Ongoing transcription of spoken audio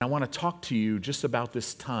I want to talk to you just about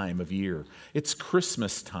this time of year. It's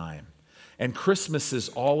Christmas time, and Christmas is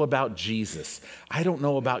all about Jesus. I don't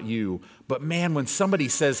know about you, but man, when somebody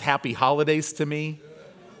says happy holidays to me,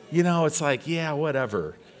 it's like, yeah,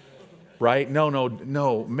 whatever, right?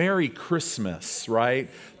 No, Merry Christmas, right?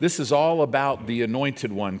 This is all about the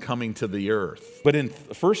Anointed One coming to the earth. But in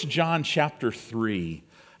 1 John chapter 3,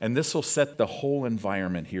 and this will set the whole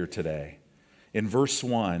environment here today, in verse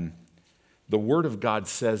 1, the Word of God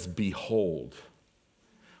says, behold.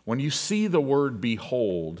 When you see the word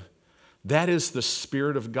behold, that is the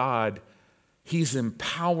Spirit of God. He's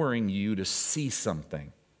empowering you to see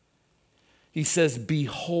something. He says,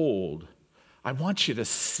 behold. I want you to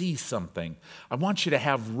see something. I want you to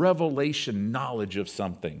have revelation knowledge of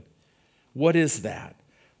something. What is that?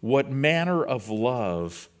 What manner of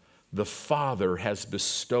love the Father has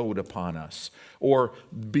bestowed upon us. Or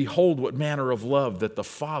behold what manner of love that the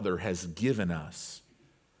Father has given us.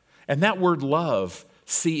 And that word love,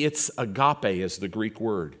 see, it's agape is the Greek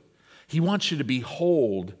word. He wants you to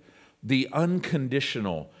behold the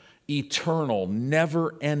unconditional, eternal,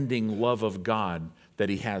 never-ending love of God that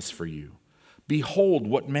He has for you. Behold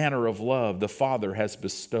what manner of love the Father has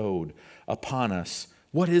bestowed upon us.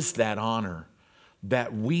 What is that honor?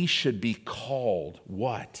 That we should be called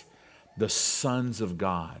what? The sons of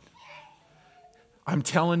God. I'm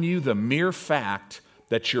telling you, the mere fact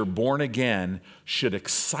that you're born again should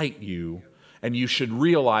excite you, and you should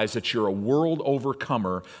realize that you're a world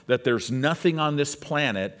overcomer, that there's nothing on this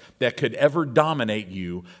planet that could ever dominate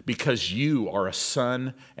you because you are a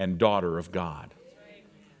son and daughter of God.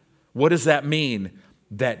 What does that mean?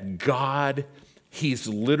 That God, He's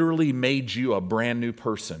literally made you a brand new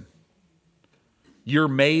person. You're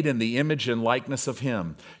made in the image and likeness of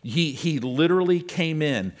Him. He literally came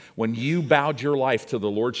in when you bowed your life to the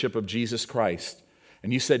Lordship of Jesus Christ.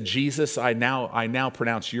 And you said, Jesus, I now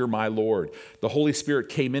pronounce you're my Lord. The Holy Spirit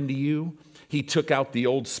came into you. He took out the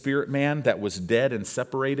old spirit man that was dead and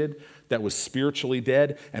separated, that was spiritually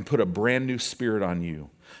dead, and put a brand new spirit on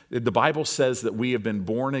you. The Bible says that we have been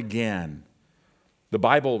born again. The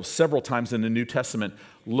Bible, several times in the New Testament,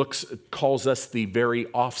 calls us the very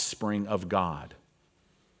offspring of God.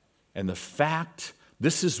 And the fact,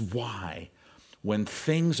 this is why, when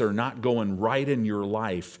things are not going right in your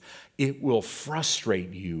life, it will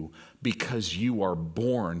frustrate you because you are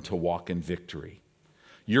born to walk in victory.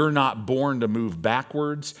 You're not born to move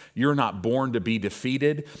backwards. You're not born to be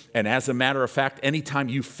defeated. And as a matter of fact, anytime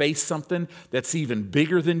you face something that's even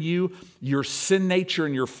bigger than you, your sin nature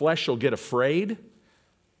and your flesh will get afraid.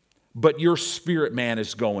 But your spirit man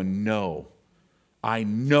is going, no, I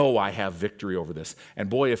know I have victory over this. And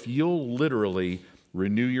boy, if you'll literally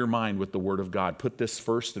renew your mind with the Word of God, put this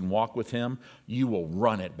first and walk with Him, you will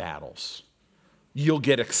run at battles. You'll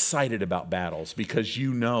get excited about battles because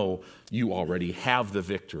you know you already have the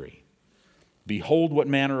victory. Behold what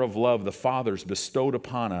manner of love the Father's bestowed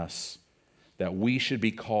upon us, that we should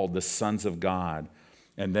be called the sons of God.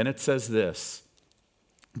 And then it says this,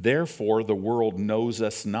 therefore the world knows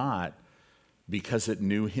us not because it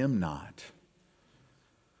knew Him not.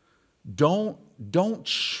 Don't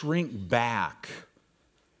shrink back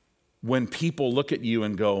when people look at you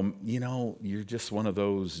and go, you're just one of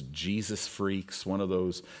those Jesus freaks, one of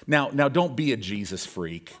those. Now don't be a Jesus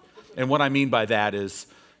freak. And what I mean by that is,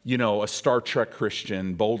 a Star Trek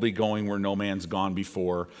Christian, boldly going where no man's gone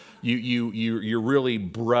before. You're really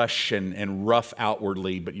brush and rough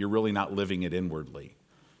outwardly, but you're really not living it inwardly.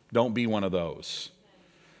 Don't be one of those.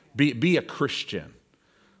 Be a Christian.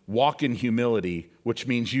 Walk in humility, which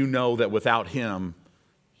means you know that without Him,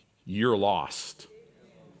 you're lost.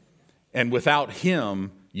 And without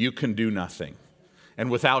Him, you can do nothing.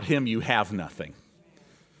 And without Him, you have nothing.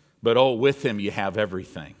 But with Him, you have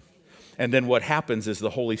everything. And then what happens is the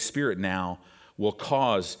Holy Spirit now will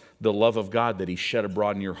cause the love of God that He shed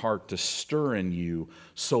abroad in your heart to stir in you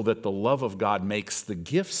so that the love of God makes the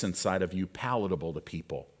gifts inside of you palatable to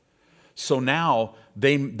people. So now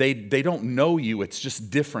they don't know you. It's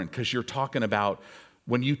just different because you're talking about,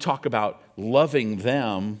 when you talk about loving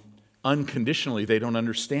them unconditionally, they don't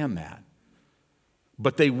understand that.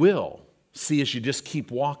 But they will. See, as you just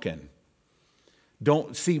keep walking.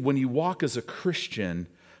 When you walk as a Christian,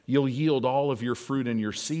 you'll yield all of your fruit in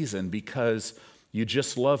your season because you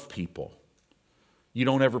just love people. You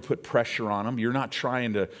don't ever put pressure on them. You're not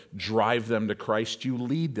trying to drive them to Christ. You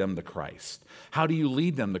lead them to Christ. How do you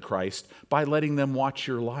lead them to Christ? By letting them watch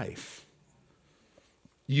your life.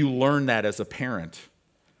 You learn that as a parent.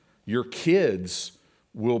 Your kids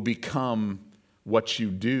will become what you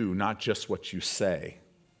do, not just what you say.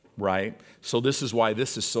 right? So this is why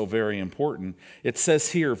this is so very important. It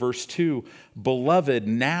says here, verse 2, "Beloved,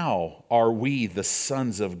 now are we the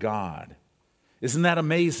sons of God." Isn't that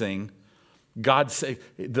amazing?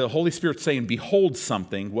 The Holy Spirit saying, "Behold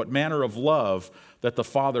something, what manner of love that the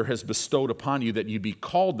Father has bestowed upon you, that you be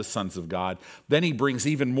called the sons of God." Then he brings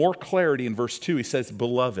even more clarity in verse 2. He says,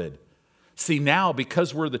 "Beloved." See, now,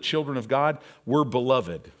 because we're the children of God, we're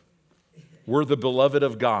beloved. We're the beloved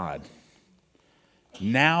of God.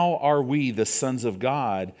 Now are we the sons of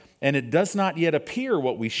God, and it does not yet appear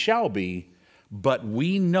what we shall be, but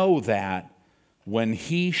we know that when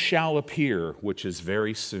he shall appear, which is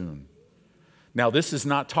very soon. Now, this is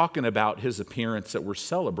not talking about his appearance that we're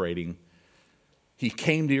celebrating. He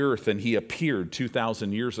came to earth and he appeared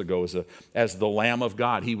 2,000 years ago as the Lamb of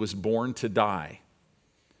God. He was born to die.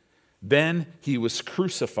 Then he was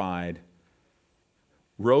crucified,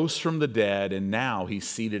 rose from the dead, and now he's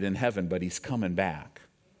seated in heaven, but he's coming back.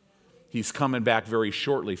 He's coming back very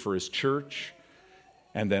shortly for his church,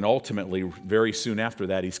 and then ultimately, very soon after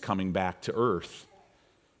that, he's coming back to earth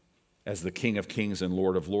as the King of Kings and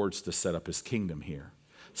Lord of Lords to set up his kingdom here.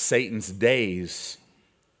 Satan's days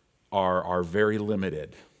are very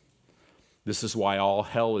limited. This is why all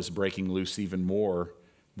hell is breaking loose even more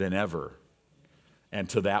than ever. And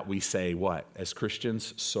to that we say what? As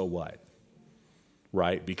Christians, so what?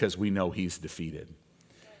 Right? Because we know he's defeated.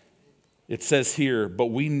 It says here, "But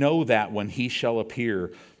we know that when he shall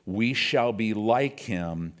appear, we shall be like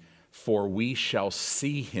him, for we shall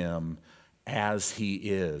see him as he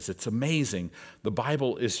is." It's amazing. The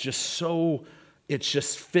Bible is just so, it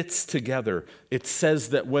just fits together. It says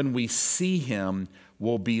that when we see him,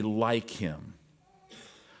 we'll be like him.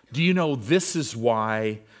 Do you know this is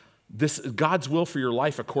why God's will for your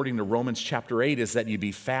life, according to Romans chapter 8, is that you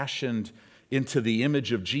be fashioned into the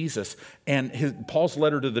image of Jesus. And Paul's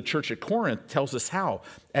letter to the church at Corinth tells us how.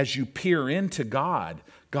 As you peer into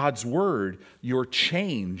God's word, you're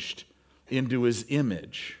changed into his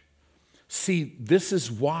image. See, this is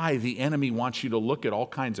why the enemy wants you to look at all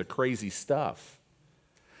kinds of crazy stuff.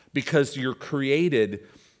 Because you're created,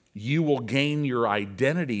 you will gain your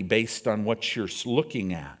identity based on what you're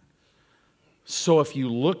looking at. So if you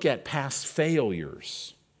look at past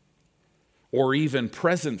failures or even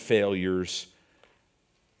present failures,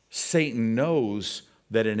 Satan knows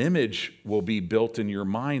that an image will be built in your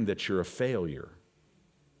mind that you're a failure,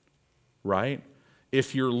 right?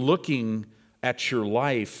 If you're looking at your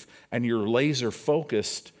life and you're laser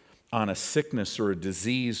focused on a sickness or a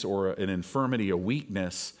disease or an infirmity, a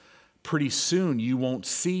weakness, pretty soon you won't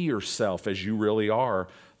see yourself as you really are,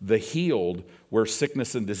 the healed, where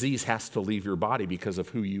sickness and disease has to leave your body because of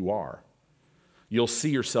who you are. You'll see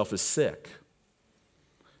yourself as sick.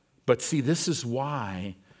 But see, this is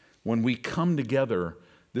why when we come together,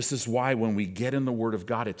 this is why when we get in the Word of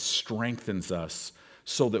God, it strengthens us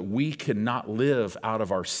so that we cannot live out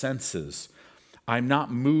of our senses. I'm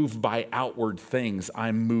not moved by outward things.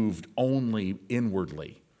 I'm moved only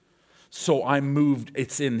inwardly. So I'm moved,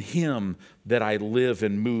 it's in him that I live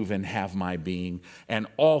and move and have my being. And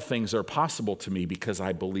all things are possible to me because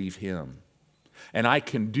I believe him. And I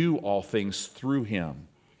can do all things through him.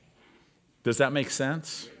 Does that make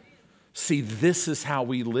sense? See, this is how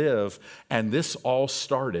we live. And this all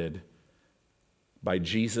started by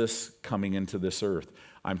Jesus coming into this earth.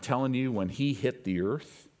 I'm telling you, when he hit the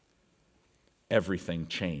earth, everything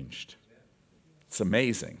changed. It's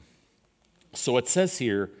amazing. So it says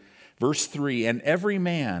here, verse 3, "And every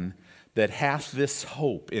man that hath this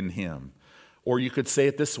hope in him," or you could say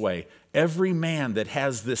it this way, every man that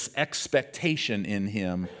has this expectation in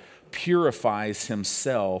him purifies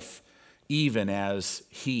himself even as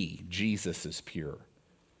he, Jesus, is pure.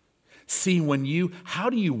 See, how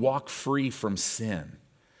do you walk free from sin?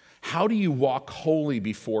 How do you walk holy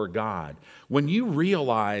before God? When you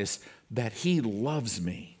realize that he loves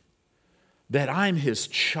me, that I'm his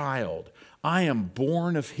child, I am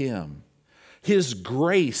born of him. His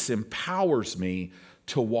grace empowers me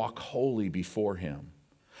to walk holy before him.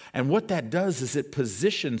 And what that does is it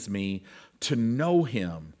positions me to know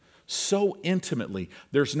him so intimately.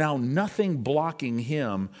 There's now nothing blocking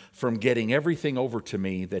him from getting everything over to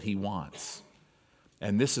me that he wants.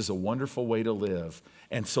 And this is a wonderful way to live.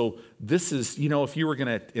 And so this is, if you were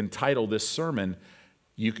going to entitle this sermon,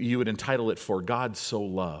 you would entitle it "For God So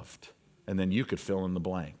Loved." And then you could fill in the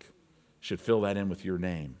blank. Should fill that in with your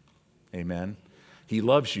name. Amen. He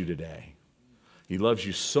loves you today. He loves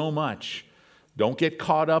you so much. Don't get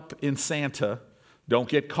caught up in Santa. Don't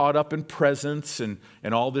get caught up in presents and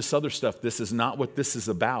all this other stuff. This is not what this is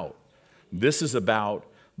about. This is about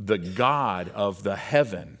the God of the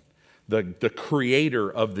heaven, the creator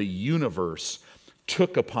of the universe,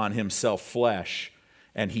 took upon himself flesh,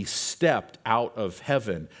 and he stepped out of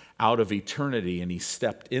heaven, out of eternity, and he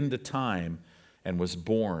stepped into time and was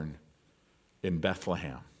born in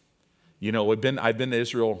Bethlehem. You know, I've been to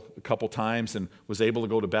Israel a couple times and was able to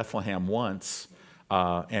go to Bethlehem once.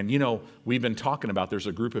 And, you know, we've been talking about there's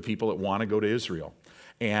a group of people that want to go to Israel.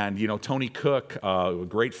 And, you know, Tony Cook, a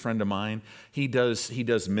great friend of mine, he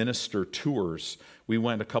does minister tours. We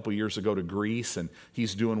went a couple years ago to Greece, and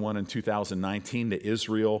he's doing one in 2019 to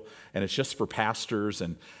Israel, and it's just for pastors.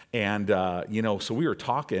 And you know, so we were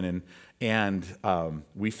talking, and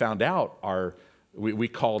we found out we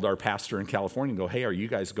called our pastor in California and go, hey, are you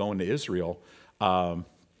guys going to Israel? And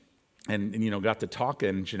you know, got to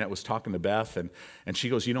talking. Jeanette was talking to Beth, and she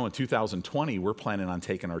goes, you know, in 2020, we're planning on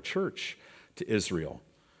taking our church to Israel.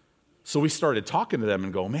 So we started talking to them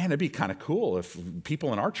and go, man, it'd be kind of cool if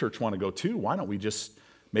people in our church want to go too. Why don't we just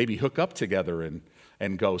maybe hook up together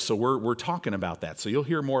and go? So we're talking about that. So you'll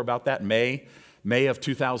hear more about that May of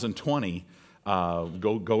 2020,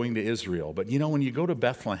 going to Israel. But you know, when you go to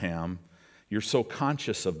Bethlehem, you're so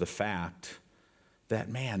conscious of the fact that,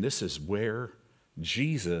 man, this is where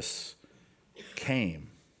Jesus came.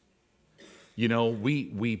 You know,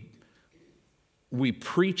 we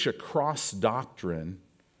preach a cross doctrine.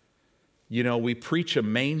 You know, we preach a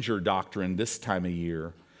manger doctrine this time of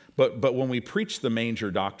year. But when we preach the manger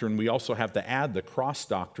doctrine, we also have to add the cross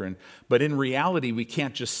doctrine. But in reality, we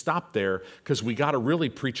can't just stop there, because we got to really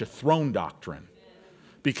preach a throne doctrine.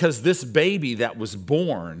 Because this baby that was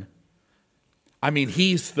born, I mean,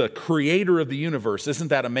 he's the creator of the universe. Isn't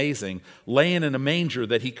that amazing? Laying in a manger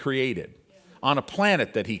that he created, on a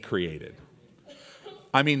planet that he created.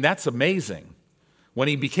 I mean, that's amazing. When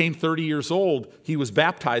he became 30 years old, he was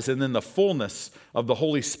baptized, and then the fullness of the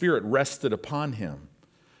Holy Spirit rested upon him.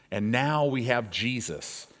 And now we have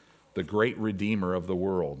Jesus, the great Redeemer of the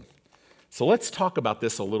world. So let's talk about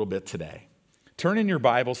this a little bit today. Turn in your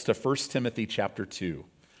Bibles to 1 Timothy chapter 2.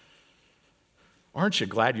 Aren't you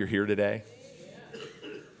glad you're here today?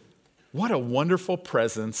 What a wonderful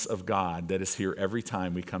presence of God that is here every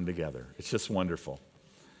time we come together. It's just wonderful.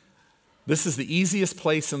 This is the easiest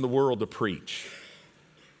place in the world to preach.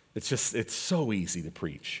 It's so easy to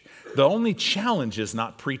preach. The only challenge is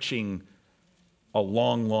not preaching a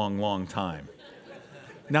long time.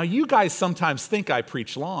 Now, you guys sometimes think I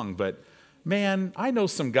preach long, but man, I know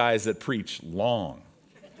some guys that preach long,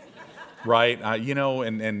 right? You know,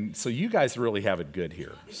 and so you guys really have it good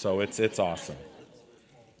here. So it's awesome.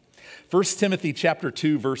 1 Timothy chapter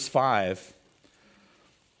 2, verse 5,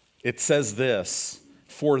 it says this,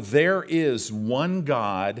 "For there is one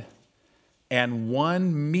God and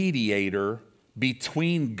one mediator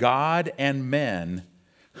between God and men."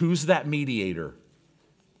 Who's that mediator?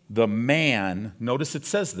 The man, notice it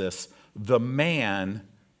says this, the man,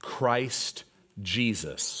 Christ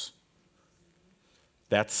Jesus.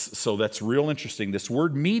 That's real interesting. This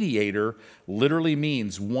word mediator literally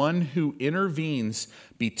means one who intervenes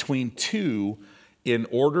between two in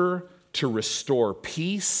order to restore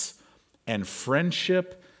peace and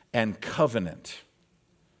friendship and covenant.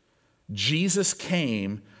 Jesus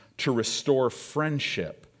came to restore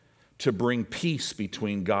friendship, to bring peace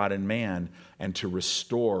between God and man, and to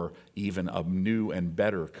restore even a new and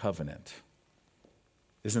better covenant.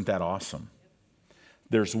 Isn't that awesome?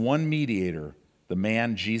 There's one mediator, the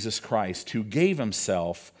man Jesus Christ, who gave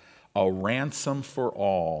himself a ransom for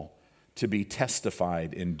all to be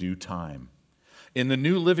testified in due time. In the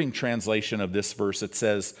New Living Translation of this verse, it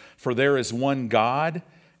says, "For there is one God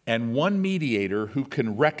and one mediator who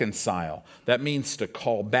can reconcile." That means to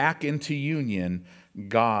call back into union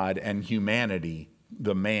God and humanity,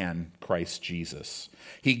 the man, Christ Jesus.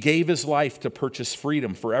 He gave his life to purchase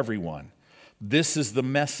freedom for everyone. This is the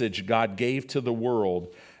message God gave to the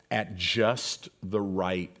world at just the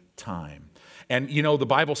right time. And you know, the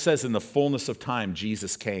Bible says in the fullness of time,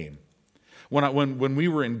 Jesus came. When we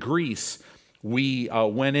were in Greece, we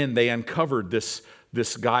went in, they uncovered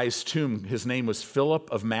this guy's tomb. His name was Philip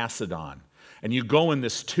of Macedon. And you go in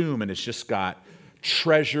this tomb and it's just got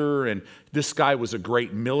treasure, and this guy was a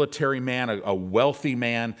great military man, a wealthy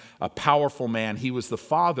man, a powerful man. He was the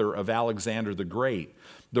father of Alexander the Great.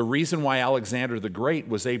 The reason why Alexander the Great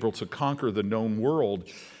was able to conquer the known world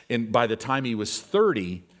by the time he was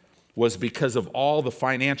 30 was because of all the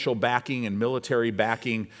financial backing and military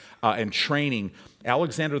backing and training.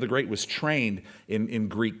 Alexander the Great was trained in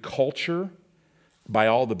Greek culture by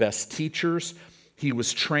all the best teachers. He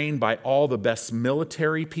was trained by all the best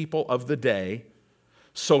military people of the day.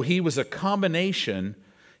 So he was a combination.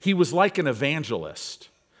 He was like an evangelist.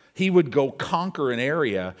 He would go conquer an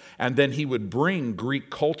area, and then he would bring Greek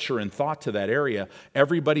culture and thought to that area.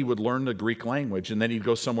 Everybody would learn the Greek language, and then he'd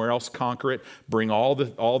go somewhere else, conquer it, bring all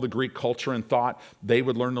the Greek culture and thought. They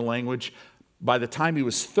would learn the language. By the time he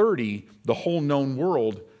was 30, the whole known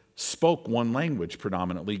world spoke one language,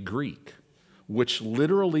 predominantly Greek, which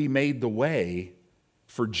literally made the way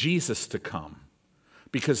for Jesus to come.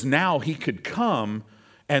 Because now he could come,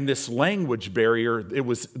 and this language barrier, it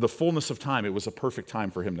was the fullness of time. It was a perfect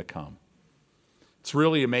time for him to come. It's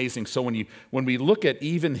really amazing. So when we look at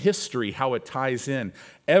even history, how it ties in,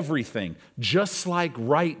 everything, just like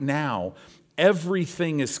right now,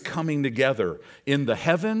 everything is coming together in the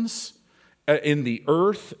heavens, in the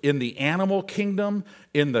earth, in the animal kingdom,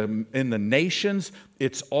 in the nations.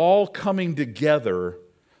 It's all coming together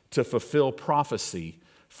to fulfill prophecy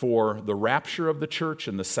for the rapture of the church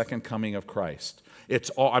and the second coming of Christ. It's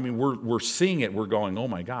all, I mean, we're seeing it. We're going, oh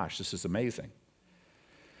my gosh, this is amazing.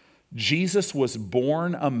 Jesus was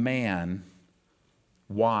born a man.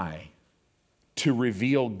 Why? To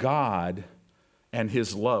reveal God and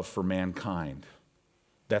his love for mankind.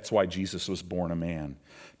 That's why Jesus was born a man.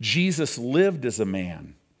 Jesus lived as a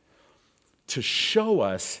man to show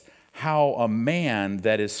us how a man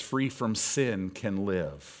that is free from sin can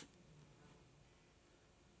live.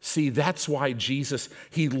 See, that's why Jesus,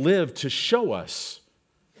 he lived to show us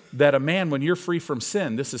that a man, when you're free from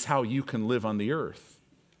sin, this is how you can live on the earth.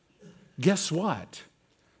 Guess what?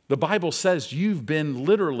 The Bible says you've been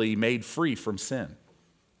literally made free from sin.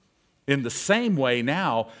 In the same way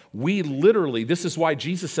now, we literally, this is why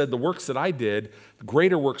Jesus said, the works that I did,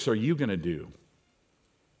 greater works are you going to do.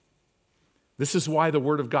 This is why the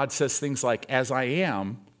Word of God says things like, as I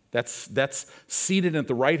am, that's seated at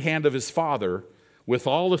the right hand of his Father, with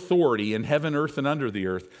all authority in heaven, earth, and under the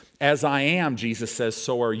earth. As I am, Jesus says,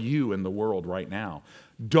 so are you in the world right now.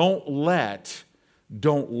 Don't let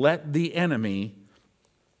the enemy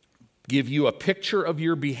give you a picture of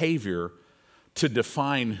your behavior to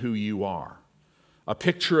define who you are. A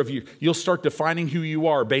picture of you. You'll start defining who you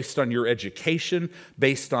are based on your education,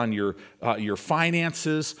 based on your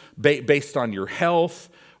finances, based on your health,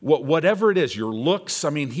 whatever it is, your looks. I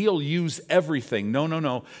mean, he'll use everything.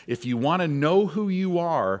 No. If you want to know who you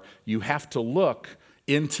are, you have to look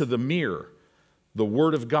into the mirror, the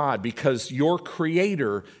Word of God, because your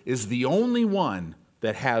Creator is the only one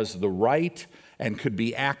that has the right and could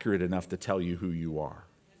be accurate enough to tell you who you are.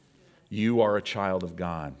 You are a child of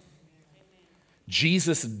God.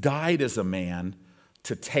 Jesus died as a man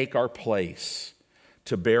to take our place,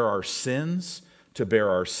 to bear our sins, to bear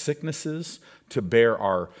our sicknesses, to bear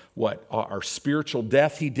our spiritual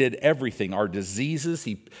death. He did everything. Our diseases,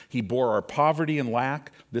 he bore our poverty and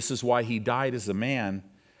lack. This is why he died as a man,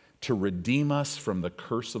 to redeem us from the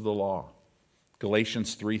curse of the law.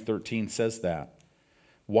 Galatians 3:13 says that.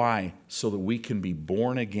 Why? So that we can be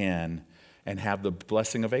born again and have the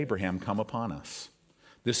blessing of Abraham come upon us.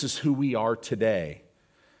 This is who we are today.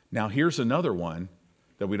 Now here's another one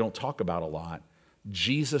that we don't talk about a lot.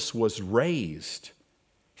 Jesus was raised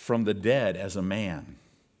from the dead as a man.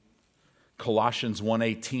 Colossians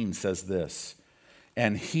 1:18 says this,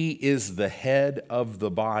 and he is the head of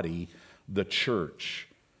the body, the church,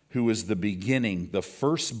 who is the beginning, the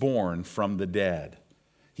firstborn from the dead.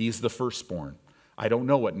 He's the firstborn. I don't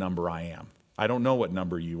know what number I am. I don't know what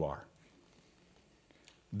number you are.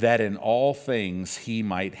 That in all things he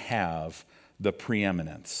might have the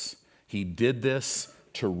preeminence. He did this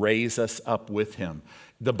to raise us up with him.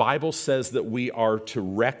 The Bible says that we are to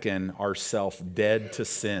reckon ourselves dead to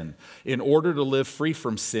sin. In order to live free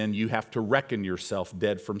from sin, you have to reckon yourself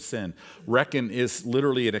dead from sin. Reckon is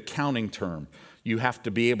literally an accounting term. You have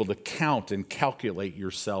to be able to count and calculate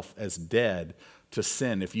yourself as dead to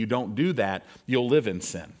sin. If you don't do that, you'll live in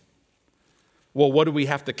sin. Well, what do we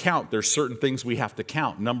have to count? There's certain things we have to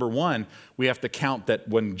count. Number one, we have to count that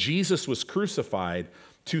when Jesus was crucified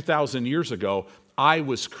 2,000 years ago, I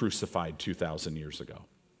was crucified 2,000 years ago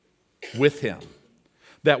with him.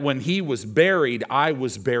 That when he was buried, I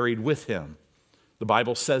was buried with him. The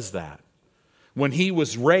Bible says that. When he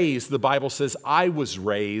was raised, the Bible says I was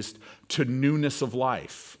raised to newness of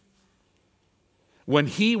life. When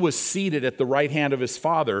he was seated at the right hand of his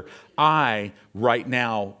Father, I, right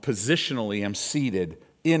now, positionally am seated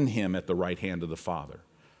in him at the right hand of the Father.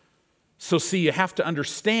 So see, you have to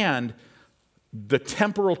understand the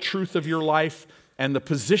temporal truth of your life and the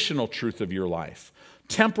positional truth of your life.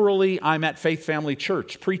 Temporally, I'm at Faith Family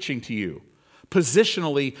Church preaching to you.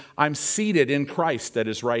 Positionally, I'm seated in Christ at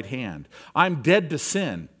his right hand. I'm dead to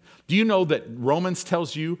sin. Do you know that Romans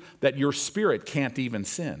tells you that your spirit can't even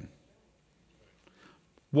sin?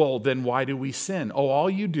 Well, then why do we sin? Oh, all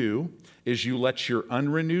you do is you let your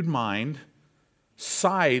unrenewed mind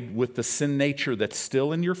side with the sin nature that's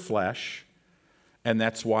still in your flesh, and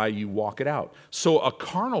that's why you walk it out. So a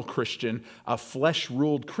carnal Christian, a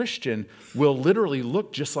flesh-ruled Christian, will literally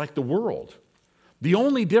look just like the world. The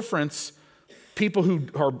only difference, people who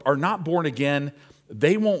are not born again,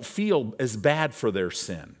 they won't feel as bad for their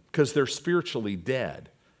sin because they're spiritually dead.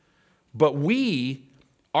 But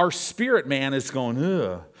our spirit man is going,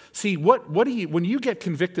 ugh. See, when you get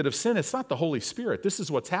convicted of sin, it's not the Holy Spirit. This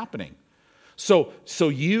is what's happening. So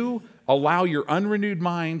you allow your unrenewed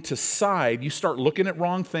mind to side. You start looking at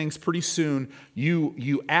wrong things pretty soon.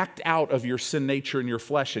 You act out of your sin nature in your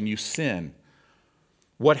flesh and you sin.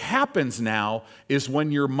 What happens now is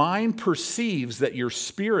when your mind perceives that your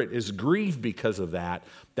spirit is grieved because of that,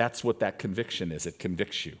 that's what that conviction is. It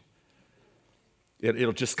convicts you.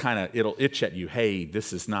 It'll just it'll itch at you. Hey,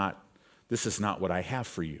 this is not what I have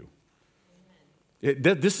for you.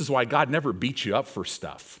 This is why God never beats you up for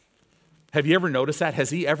stuff. Have you ever noticed that?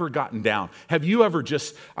 Has he ever gotten down? Have you ever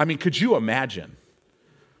could you imagine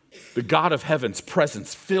the God of heaven's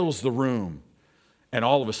presence fills the room and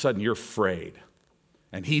all of a sudden you're afraid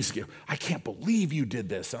and I can't believe you did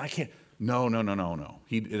this and I can't. No.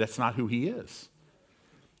 That's not who he is.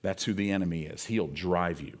 That's who the enemy is. He'll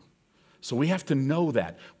drive you. So we have to know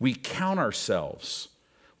that. We count ourselves.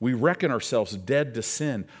 We reckon ourselves dead to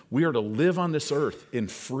sin. We are to live on this earth in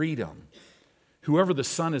freedom. Whoever the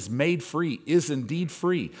Son has made free is indeed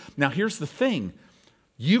free. Now here's the thing.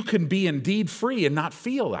 You can be indeed free and not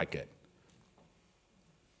feel like it.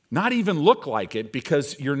 Not even look like it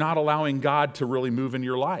because you're not allowing God to really move in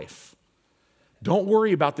your life. Don't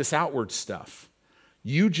worry about this outward stuff.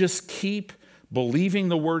 You just keep believing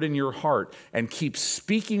the word in your heart and keep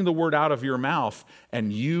speaking the word out of your mouth,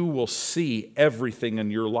 and you will see everything in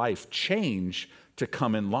your life change to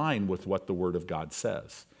come in line with what the word of God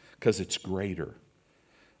says, because it's greater.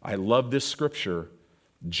 I love this scripture,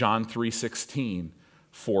 John 3:16.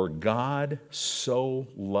 For God so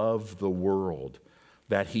loved the world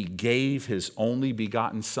that he gave his only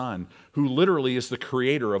begotten Son, who literally is the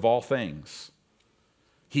creator of all things.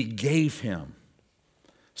 He gave him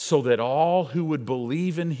so that all who would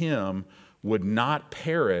believe in him would not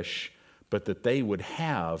perish, but that they would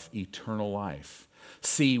have eternal life.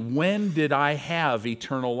 See, when did I have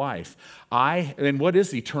eternal life? And what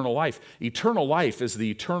is eternal life? Eternal life is the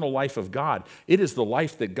eternal life of God. It is the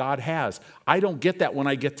life that God has. I don't get that when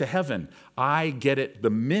I get to heaven. I get it the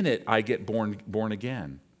minute I get born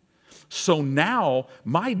again. So now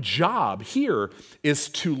my job here is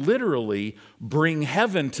to literally bring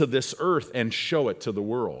heaven to this earth and show it to the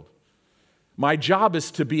world. My job is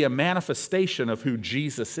to be a manifestation of who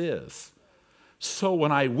Jesus is. So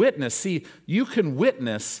when I witness, see, you can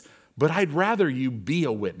witness, but I'd rather you be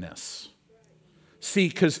a witness. See,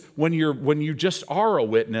 because when you just are a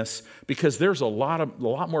witness, because there's a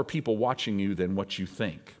lot more people watching you than what you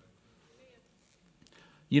think.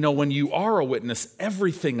 You know, when you are a witness,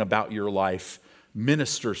 everything about your life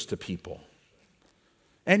ministers to people.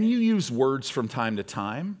 And you use words from time to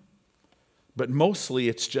time, but mostly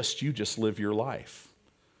it's just you just live your life.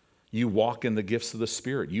 You walk in the gifts of the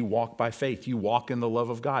Spirit. You walk by faith. You walk in the love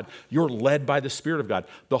of God. You're led by the Spirit of God.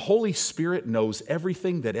 The Holy Spirit knows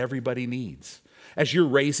everything that everybody needs. As you're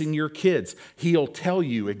raising your kids, he'll tell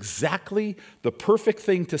you exactly the perfect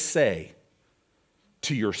thing to say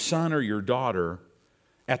to your son or your daughter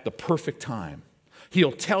at the perfect time.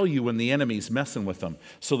 He'll tell you when the enemy's messing with them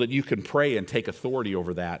so that you can pray and take authority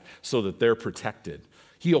over that so that they're protected.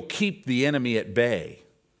 He'll keep the enemy at bay.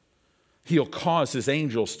 He'll cause his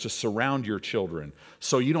angels to surround your children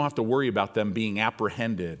so you don't have to worry about them being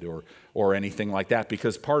apprehended or anything like that,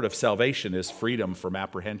 because part of salvation is freedom from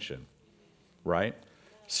apprehension, right?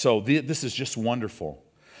 So this is just wonderful.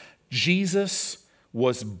 Jesus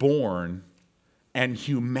was born and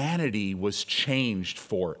humanity was changed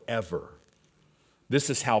forever.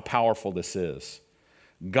 This is how powerful this is.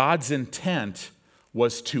 God's intent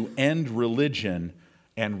was to end religion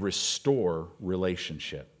and restore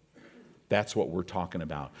relationship. That's what we're talking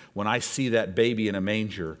about. When I see that baby in a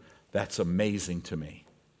manger, that's amazing to me.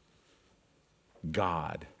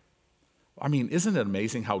 God. I mean, isn't it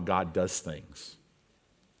amazing how God does things?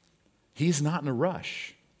 He's not in a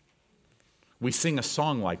rush. We sing a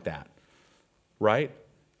song like that, right?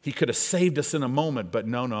 He could have saved us in a moment, but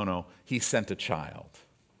no. He sent a child.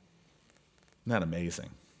 Isn't that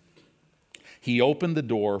amazing? He opened the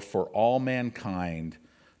door for all mankind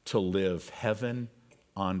to live heaven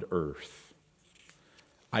on earth.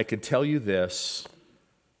 I could tell you this,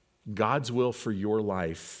 God's will for your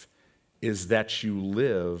life is that you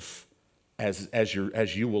live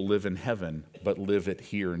as you will live in heaven, but live it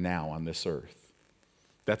here now on this earth.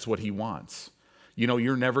 That's what he wants. You know,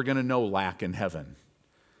 you're never going to know lack in heaven.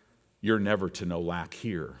 You're never to know lack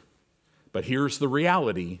here. But here's the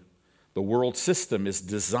reality. The world system is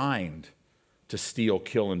designed to steal,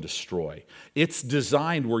 kill, and destroy. It's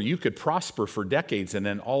designed where you could prosper for decades and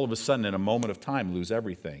then all of a sudden in a moment of time lose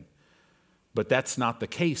everything. But that's not the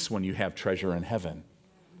case when you have treasure in heaven.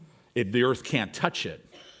 The earth can't touch it.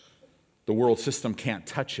 The world system can't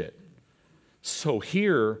touch it. So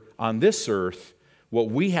here on this earth, what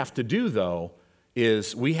we have to do, though,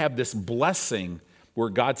 is we have this blessing where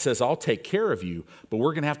God says, I'll take care of you, but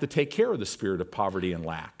we're going to have to take care of the spirit of poverty and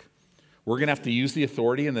lack. We're going to have to use the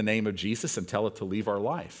authority in the name of Jesus and tell it to leave our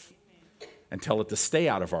life and tell it to stay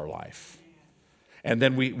out of our life. And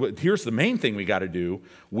then here's the main thing we got to do.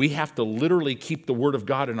 We have to literally keep the word of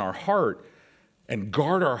God in our heart and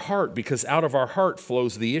guard our heart, because out of our heart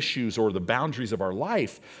flows the issues or the boundaries of our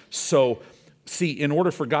life. So, see, in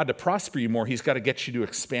order for God to prosper you more, he's got to get you to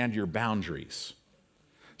expand your boundaries.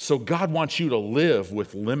 So God wants you to live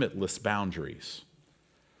with limitless boundaries.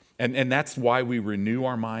 And that's why we renew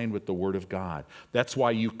our mind with the Word of God. That's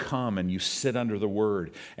why you come and you sit under the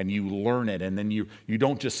Word and you learn it, and then you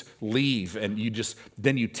don't just leave and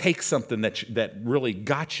then you take something that really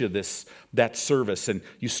got you that service, and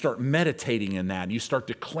you start meditating in that, and you start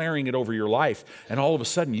declaring it over your life, and all of a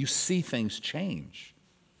sudden you see things change.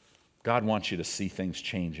 God wants you to see things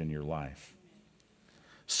change in your life.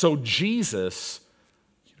 So Jesus,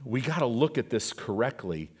 we got to look at this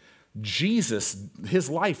correctly. Jesus, his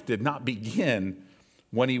life did not begin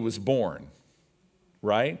when he was born,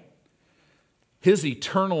 right? His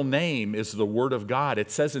eternal name is the Word of God. It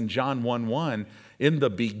says in John 1:1, in the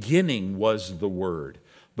beginning was the Word.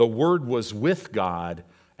 The Word was with God,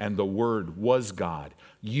 and the Word was God.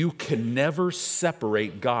 You can never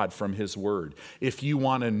separate God from his Word. If you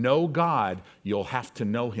want to know God, you'll have to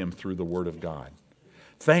know him through the Word of God.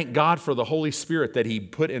 Thank God for the Holy Spirit that he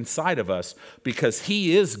put inside of us, because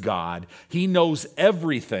he is God. He knows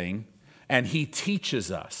everything, and he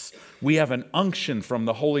teaches us. We have an unction from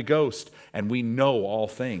the Holy Ghost, and we know all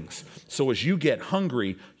things. So as you get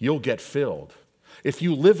hungry, you'll get filled. If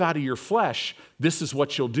you live out of your flesh, this is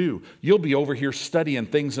what you'll do. You'll be over here studying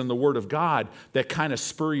things in the Word of God that kind of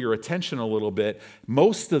spur your attention a little bit,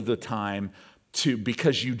 most of the time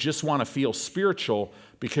because you just want to feel spiritual,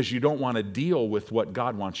 because you don't want to deal with what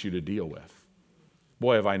God wants you to deal with.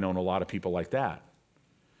 Boy, have I known a lot of people like that.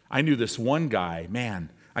 I knew this one guy, man,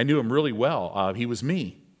 I knew him really well. He was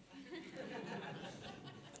me.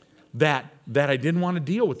 that I didn't want to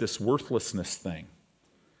deal with this worthlessness thing.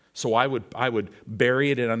 So I would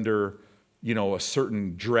bury it under, a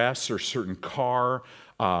certain dress or certain car.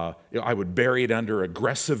 I would bury it under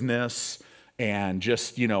aggressiveness. And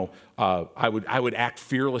just, I would act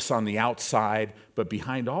fearless on the outside, but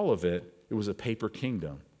behind all of it, it was a paper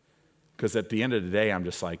kingdom. Because at the end of the day, I'm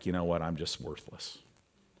just like, you know what, I'm just worthless.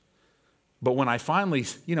 But when I finally,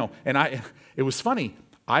 it was funny,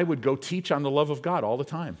 I would go teach on the love of God all the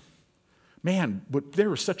time. Man, but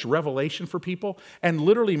there was such revelation for people. And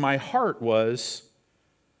literally my heart was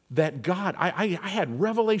that God, I had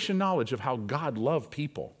revelation knowledge of how God loved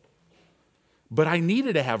people. But I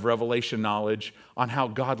needed to have revelation knowledge on how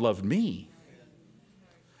God loved me.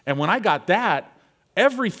 And when I got that,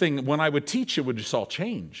 everything, when I would teach, it would just all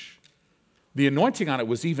change. The anointing on it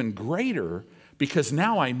was even greater, because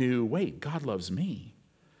now I knew, wait, God loves me.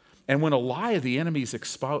 And when a lie of the enemy is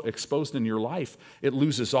exposed in your life, it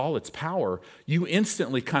loses all its power. You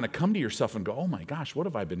instantly kind of come to yourself and go, oh my gosh, what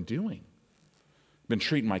have I been doing? I've been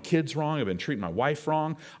treating my kids wrong. I've been treating my wife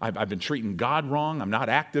wrong. I've been treating God wrong. I'm not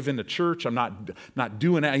active in the church. I'm not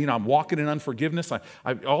doing that. I'm walking in unforgiveness.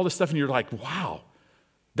 All this stuff, and you're like, wow,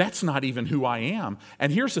 that's not even who I am.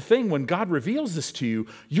 And here's the thing, when God reveals this to you,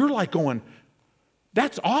 you're like going,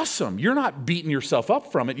 that's awesome. You're not beating yourself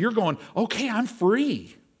up from it. You're going, okay, I'm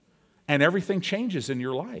free. And everything changes in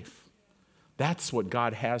your life. That's what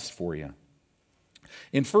God has for you.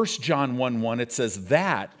 In 1 John 1:1, it says,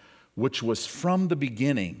 that which was from the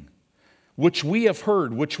beginning, which we have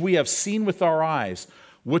heard, which we have seen with our eyes,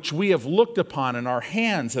 which we have looked upon and our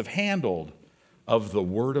hands have handled, of the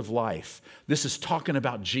word of life. This is talking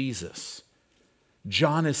about Jesus.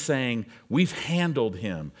 John is saying, we've handled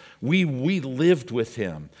him. We lived with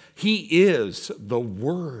him. He is the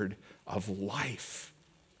word of life.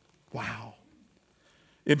 Wow.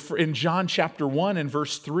 In John chapter 1 and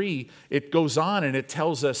verse 3, it goes on and it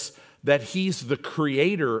tells us that he's the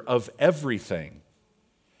creator of everything.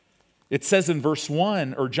 It says in verse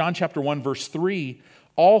 1, or John chapter 1, verse 3,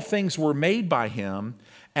 All things were made by him,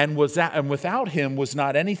 and without him was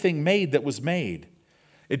not anything made that was made.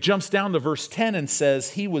 It jumps down to verse 10 and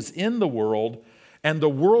says, he was in the world, and the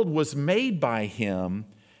world was made by him,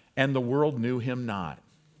 and the world knew him not.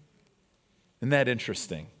 Isn't that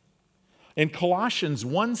interesting? In Colossians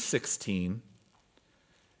 1:16,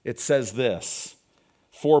 it says this,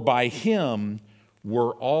 for by him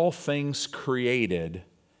were all things created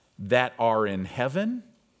that are in heaven,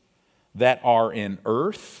 that are in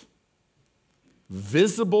earth,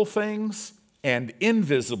 visible things and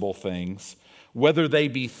invisible things, whether they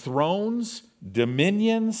be thrones,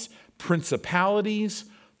 dominions, principalities,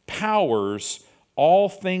 powers, all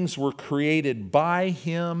things were created by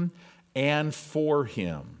him and for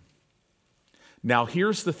him. Now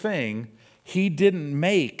here's the thing, he didn't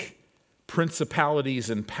make principalities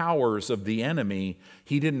and powers of the enemy,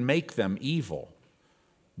 he didn't make them evil.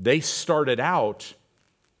 They started out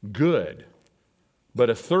good, but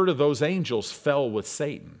a third of those angels fell with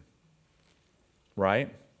Satan,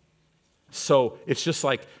 right? So it's just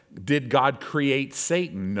like, did God create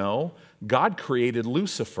Satan? No, God created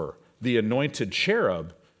Lucifer, the anointed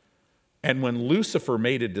cherub. And when Lucifer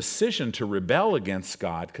made a decision to rebel against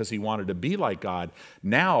God because he wanted to be like God,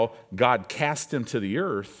 now God cast him to the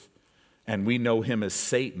earth, and we know him as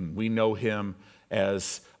Satan. We know him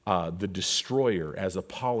as the destroyer, as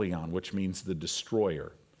Apollyon, which means the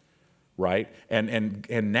destroyer, right?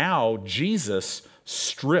 And now Jesus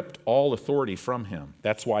stripped all authority from him.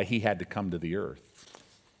 That's why he had to come to the earth.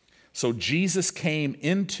 So Jesus came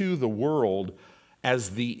into the world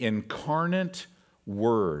as the incarnate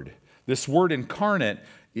Word. This word incarnate,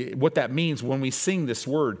 what that means when we sing this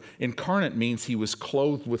word, incarnate means he was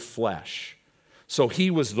clothed with flesh. So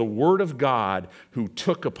he was the Word of God who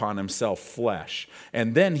took upon himself flesh.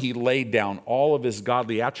 And then he laid down all of his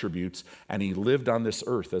godly attributes and he lived on this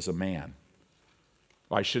earth as a man.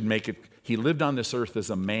 I should make it, he lived on this earth as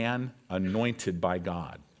a man anointed by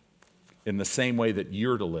God in the same way that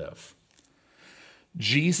you're to live.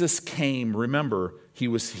 Jesus came, remember, he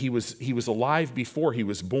was alive before he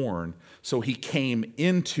was born, so he came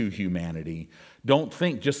into humanity. Don't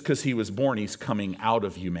think just because he was born, he's coming out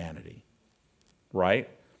of humanity, right?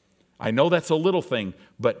 I know that's a little thing,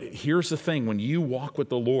 but here's the thing. When you walk with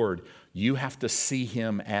the Lord, you have to see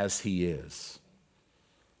him as he is.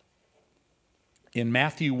 In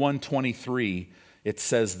Matthew 1:23, it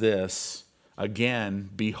says this, again,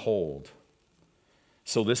 behold.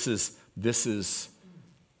 So this is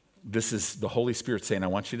the Holy Spirit saying, I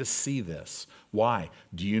want you to see this. Why?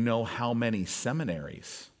 Do you know how many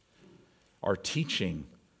seminaries are teaching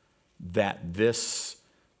that this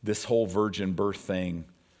whole virgin birth thing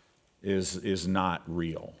is not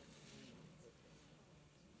real?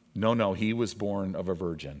 No, he was born of a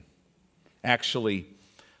virgin. Actually,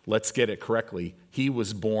 let's get it correctly. He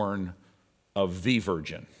was born of the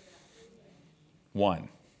virgin. One.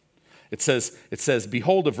 It says,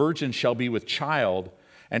 behold, a virgin shall be with child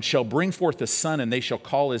and shall bring forth a son, and they shall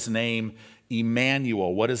call his name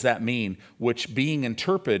Emmanuel. What does that mean? Which being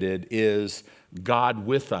interpreted is God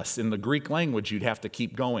with us. In the Greek language, you'd have to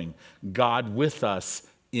keep going. God with us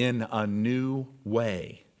in a new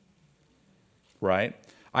way. Right?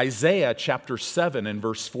 Isaiah chapter 7 and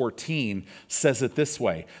verse 14 says it this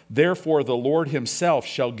way, therefore the Lord himself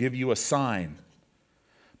shall give you a sign.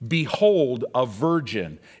 Behold, a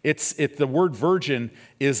virgin. The word virgin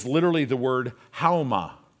is literally the word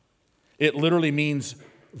hauma. It literally means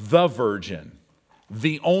the virgin,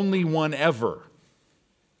 the only one ever,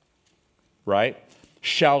 right?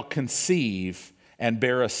 Shall conceive and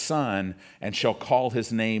bear a son and shall call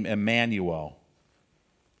his name Emmanuel.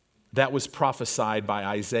 That was prophesied by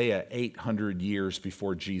Isaiah 800 years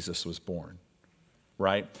before Jesus was born,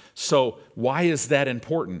 right? So why is that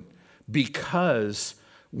important? Because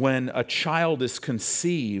when a child is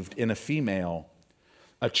conceived in a female,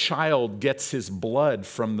 a child gets his blood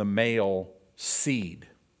from the male seed.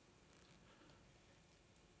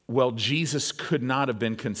 Well, Jesus could not have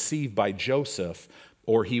been conceived by Joseph,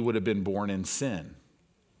 or he would have been born in sin.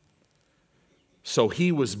 So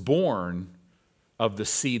he was born of the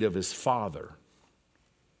seed of his father.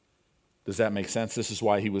 Does that make sense? This is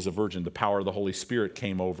why he was a virgin. The power of the Holy Spirit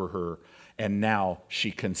came over her, and now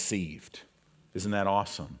she conceived. Isn't that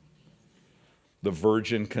awesome? The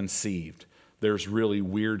virgin conceived. There's really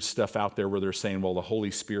weird stuff out there where they're saying, well, the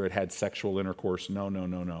Holy Spirit had sexual intercourse.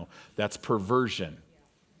 No. That's perversion.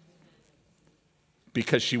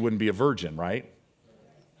 Because she wouldn't be a virgin, right?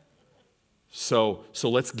 So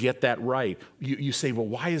let's get that right. You say, well,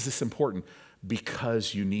 why is this important?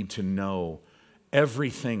 Because you need to know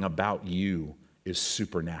everything about you is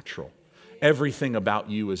supernatural. Everything about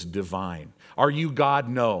you is divine. Are you God?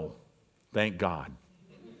 No. Thank God.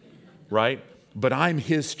 Right? But I'm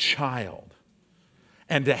his child.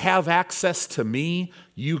 And to have access to me,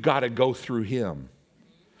 you got to go through him.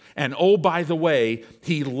 And oh, by the way,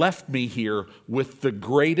 he left me here with the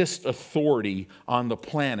greatest authority on the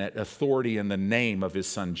planet, authority in the name of his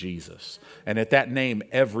son Jesus. And at that name,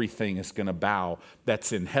 everything is going to bow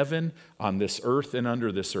that's in heaven, on this earth, and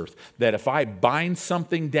under this earth. That if I bind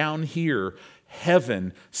something down here,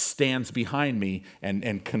 heaven stands behind me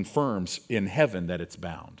and confirms in heaven that it's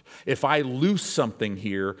bound. If I loose something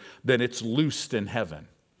here, then it's loosed in heaven.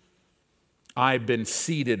 I've been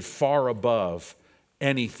seated far above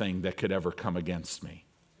anything that could ever come against me.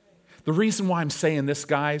 The reason why I'm saying this,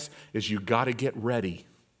 guys, is you got to get ready,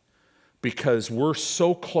 because we're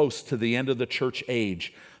so close to the end of the church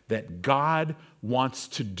age that God wants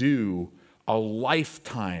to do a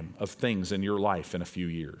lifetime of things in your life in a few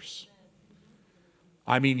years.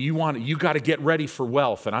 I mean, you got to get ready for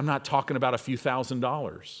wealth, and I'm not talking about a few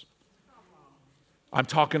 $1,000s. I'm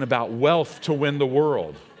talking about wealth to win the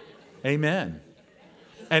world. Amen.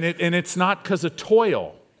 And it's not because of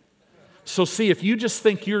toil. So see, if you just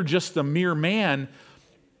think you're just a mere man,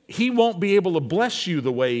 he won't be able to bless you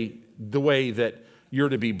the way that you're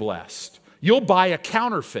to be blessed. You'll buy a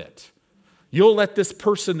counterfeit. You'll let this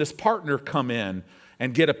person, this partner, come in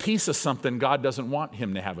and get a piece of something God doesn't want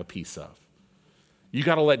him to have a piece of. You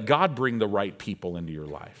got to let God bring the right people into your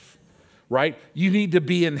life, right? You need to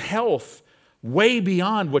be in health way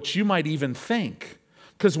beyond what you might even think.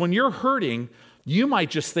 Because when you're hurting, you might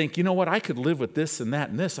just think, you know what, I could live with this and that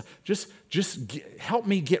and this. Help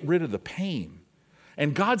me get rid of the pain.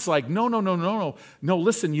 And God's like, no,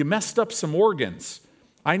 listen, you messed up some organs.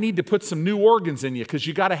 I need to put some new organs in you because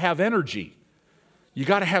you got to have energy. You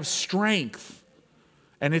got to have strength.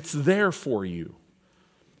 And it's there for you.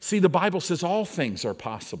 See, the Bible says all things are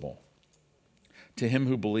possible to him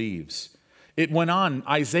who believes. It went on,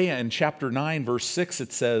 Isaiah in chapter 9, verse 6,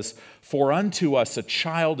 it says, "For unto us a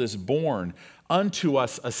child is born, unto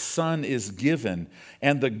us a son is given,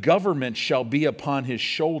 and the government shall be upon his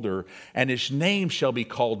shoulder, and his name shall be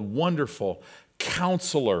called Wonderful,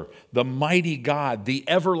 Counselor, the Mighty God, the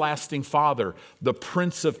Everlasting Father, the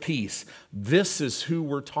Prince of Peace." This is who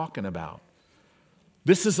we're talking about.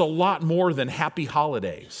 This is a lot more than happy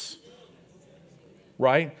holidays,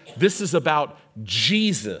 right? This is about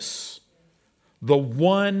Jesus, the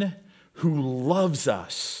one who loves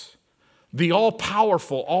us, the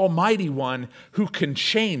all-powerful, almighty one who can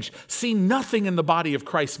change. See, nothing in the body of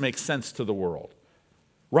Christ makes sense to the world,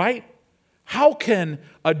 right? How can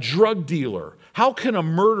a drug dealer, how can a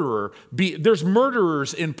murderer be? There's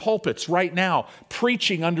murderers in pulpits right now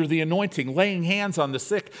preaching under the anointing, laying hands on the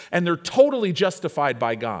sick, and they're totally justified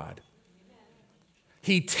by God.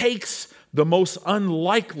 He takes the most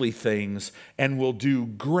unlikely things and will do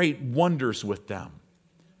great wonders with them.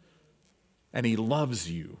 And he loves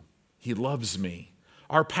you. He loves me.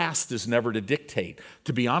 Our past is never to dictate.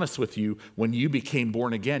 To be honest with you, when you became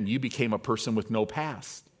born again, you became a person with no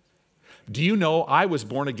past. Do you know I was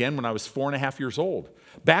born again when I was 4.5 years old?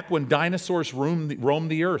 Back when dinosaurs roamed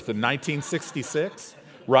the earth in 1966,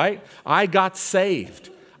 right? I got saved.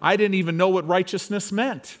 I didn't even know what righteousness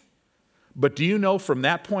meant. But do you know from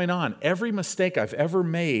that point on, every mistake I've ever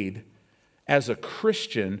made as a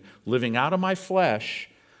Christian living out of my flesh,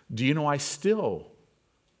 do you know I still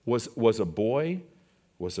was a boy,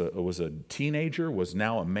 was a teenager, was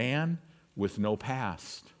now a man with no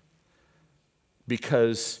past?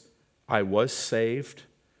 Because I was saved,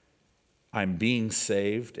 I'm being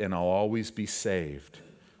saved, and I'll always be saved.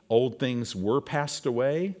 Old things were passed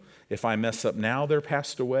away. If I mess up now, they're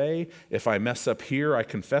passed away. If I mess up here, I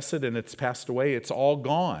confess it and it's passed away. It's all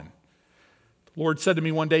gone. The Lord said to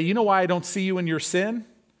me one day, "You know why I don't see you in your sin?"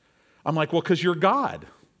 I'm like, "Well, because you're God."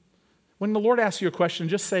 When the Lord asks you a question,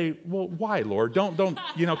 just say, "Well, why, Lord?" Don't,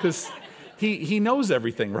 because he knows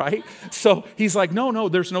everything, right? So he's like, no,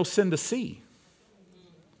 there's no sin to see.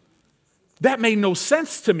 That made no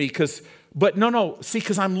sense to me because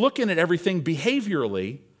I'm looking at everything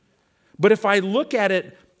behaviorally. But if I look at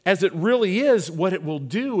it as it really is, what it will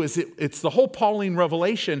do is it's the whole Pauline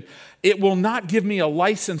revelation. It will not give me a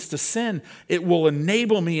license to sin. It will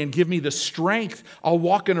enable me and give me the strength. I'll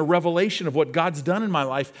walk in a revelation of what God's done in my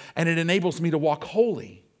life, and it enables me to walk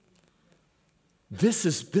holy.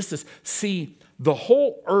 See, the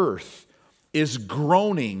whole earth is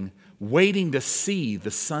groaning, waiting to see the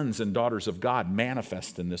sons and daughters of God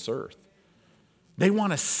manifest in this earth. They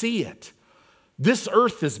want to see it. This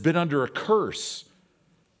earth has been under a curse.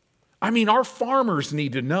 I mean, our farmers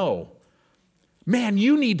need to know. Man,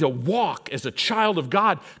 you need to walk as a child of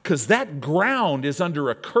God because that ground is under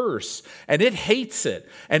a curse and it hates it.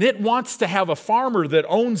 And it wants to have a farmer that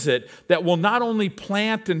owns it that will not only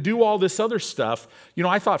plant and do all this other stuff. You know,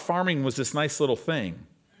 I thought farming was this nice little thing.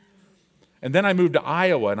 And then I moved to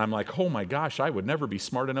Iowa and I'm like, oh my gosh, I would never be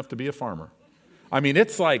smart enough to be a farmer. I mean,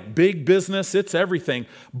 it's like big business, it's everything.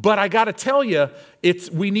 But I got to tell you,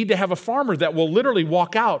 we need to have a farmer that will literally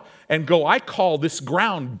walk out and go, I call this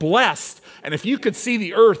ground blessed. And if you could see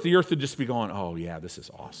the earth would just be going, oh yeah, this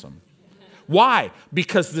is awesome. Why?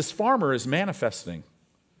 Because this farmer is manifesting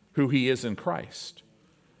who he is in Christ.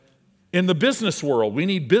 In the business world, we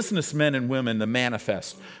need businessmen and women to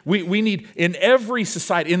manifest. We need, in every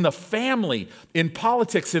society, in the family, in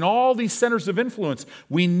politics, in all these centers of influence,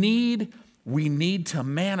 we need to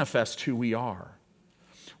manifest who we are.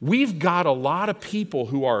 We've got a lot of people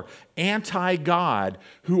who are anti-God,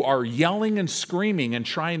 who are yelling and screaming and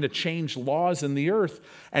trying to change laws in the earth.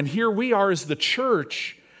 And here we are as the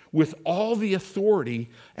church with all the authority,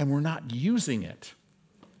 and we're not using it.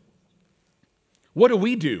 What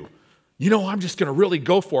do? You know, I'm just going to really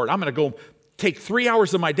go for it. I'm going to go take 3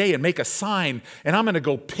 hours of my day and make a sign, and I'm going to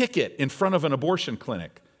go picket in front of an abortion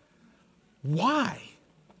clinic. Why?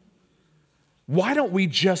 Why don't we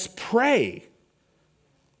just pray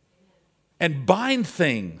and bind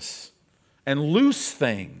things and loose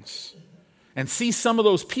things and see some of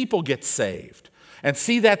those people get saved and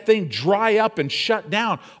see that thing dry up and shut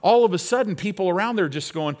down? All of a sudden, people around there are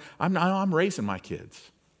just going, I'm raising my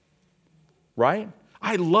kids, right?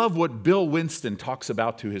 I love what Bill Winston talks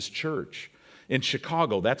about to his church in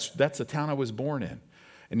Chicago. That's the town I was born in.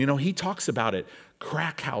 And you know, he talks about it,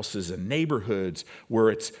 crack houses and neighborhoods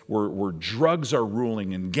where drugs are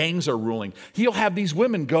ruling and gangs are ruling. He'll have these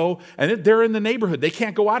women go, and they're in the neighborhood. They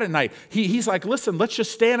can't go out at night. He's like, listen, let's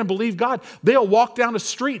just stand and believe God. They'll walk down the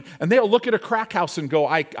street, and they'll look at a crack house and go,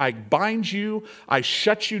 I bind you, I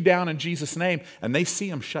shut you down in Jesus' name, and they see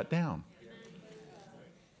him shut down.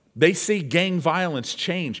 They see gang violence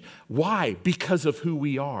change. Why? Because of who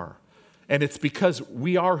we are. And it's because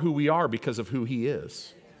we are who we are because of who he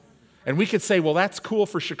is. And we could say, well, that's cool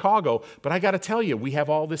for Chicago, but I got to tell you, we have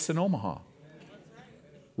all this in Omaha.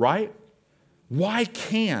 Right? Why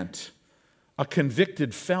can't a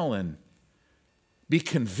convicted felon be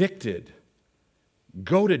convicted,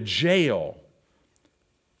 go to jail,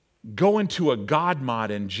 go into a God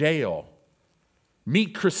mod in jail,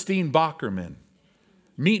 meet Christine Bockerman,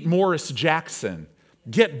 meet Morris Jackson,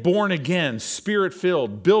 get born again,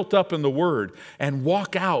 spirit-filled, built up in the Word, and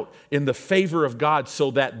walk out in the favor of God so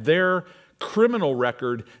that their criminal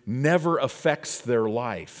record never affects their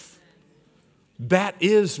life? That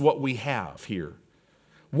is what we have here.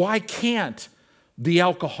 Why can't the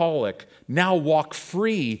alcoholic now walk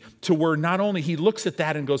free to where not only he looks at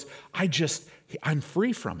that and goes, I'm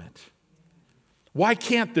free from it? Why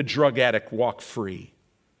can't the drug addict walk free?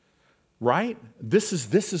 Right? This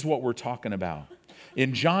is what we're talking about.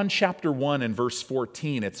 In John chapter 1 and verse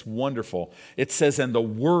 14, it's wonderful. It says, and the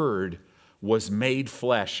Word was made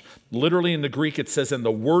flesh. Literally in the Greek, it says, and the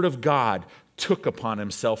Word of God took upon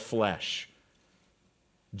himself flesh.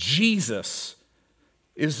 Jesus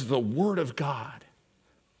is the Word of God.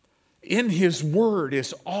 In his Word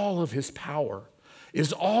is all of his power,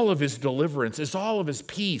 is all of his deliverance, is all of his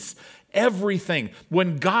peace, everything.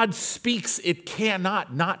 When God speaks, it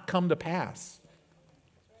cannot not come to pass.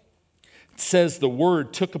 Says the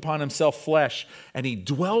Word took upon himself flesh, and he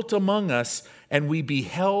dwelt among us, and we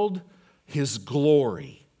beheld his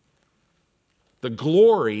glory. The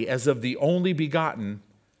glory as of the only begotten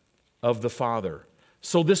of the Father.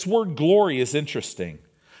 So this word glory is interesting.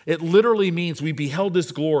 It literally means we beheld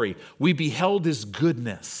his glory. We beheld his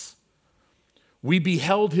goodness. We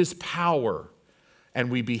beheld his power, and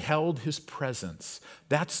we beheld his presence.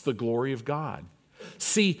 That's the glory of God.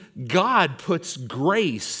 See, God puts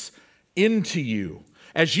grace into you.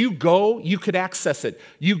 As you go, you could access it.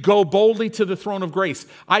 You go boldly to the throne of grace.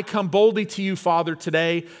 I come boldly to you, Father,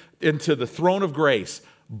 today into the throne of grace.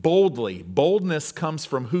 Boldly. Boldness comes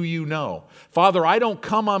from who you know. Father, I don't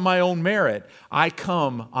come on my own merit. I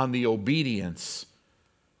come on the obedience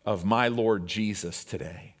of my Lord Jesus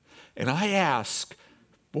today. And I ask,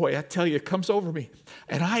 boy, I tell you, it comes over me.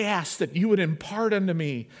 And I ask that you would impart unto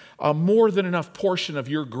me a more than enough portion of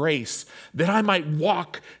your grace, that I might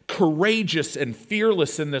walk courageous and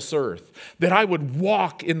fearless in this earth, that I would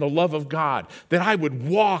walk in the love of God, that I would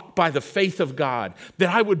walk by the faith of God,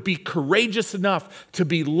 that I would be courageous enough to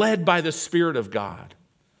be led by the Spirit of God.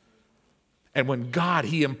 And when God,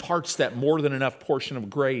 he imparts that more than enough portion of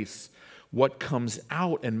grace, what comes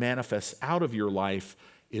out and manifests out of your life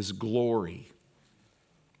is glory.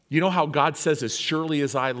 You know how God says, as surely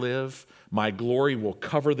as I live, my glory will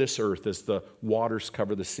cover this earth as the waters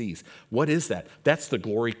cover the seas. What is that? That's the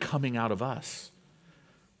glory coming out of us.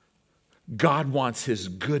 God wants his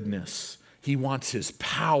goodness. He wants his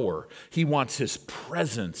power. He wants his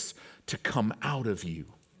presence to come out of you.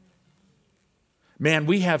 Man,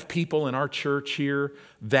 we have people in our church here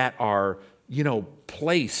that are,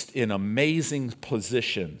 placed in amazing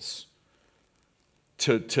positions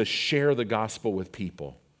to share the gospel with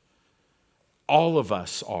people. All of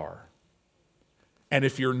us are. And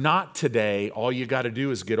if you're not today, all you got to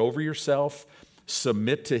do is get over yourself,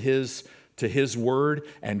 submit to his word,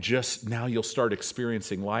 and just now you'll start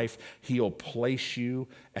experiencing life. He'll place you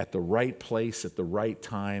at the right place at the right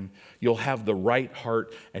time. You'll have the right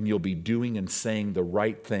heart, and you'll be doing and saying the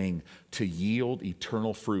right thing to yield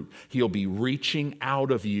eternal fruit. He'll be reaching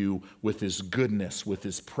out of you with his goodness, with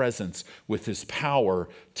his presence, with his power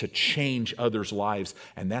to change others' lives,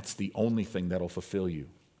 and that's the only thing that'll fulfill you.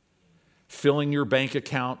 Filling your bank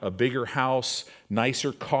account, a bigger house,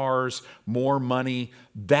 nicer cars, more money,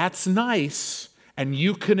 that's nice, and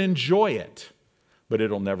you can enjoy it, but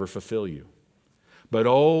it'll never fulfill you. But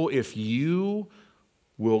oh, if you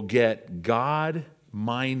will get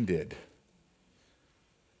God-minded,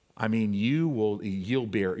 you'll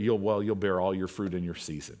bear all your fruit in your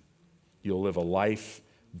season. You'll live a life,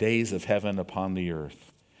 days of heaven upon the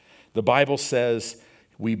earth. The Bible says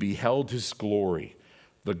we beheld his glory.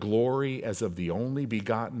 The glory as of the only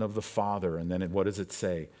begotten of the Father. And then what does it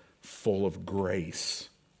say? Full of grace,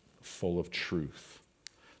 full of truth.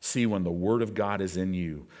 See, when the Word of God is in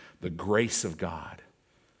you, the grace of God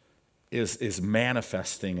is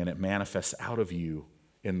manifesting, and it manifests out of you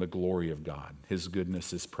in the glory of God, his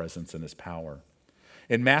goodness, his presence, and his power.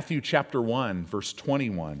 In Matthew chapter 1, verse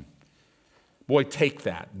 21, boy, take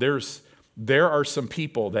that. There are some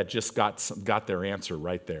people that just got their answer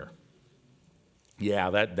right there.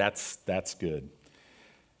 Yeah, that's good.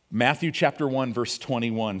 Matthew chapter 1, verse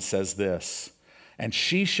 21 says this, "And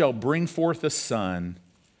she shall bring forth a son,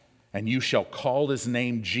 and you shall call his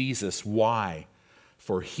name Jesus." Why?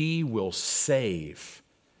 For he will save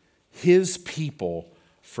his people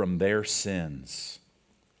from their sins.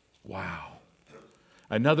 Wow.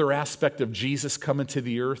 Another aspect of Jesus coming to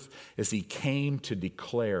the earth is he came to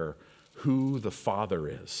declare who the Father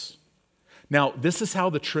is. Now, this is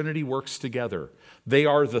how the Trinity works together. They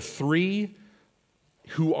are the three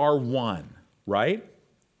who are one, right?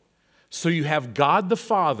 So you have God the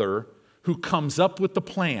Father who comes up with the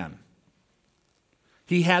plan.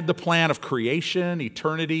 He had the plan of creation,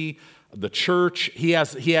 eternity, the church. He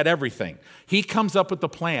had everything. He comes up with the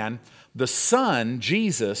plan. The Son,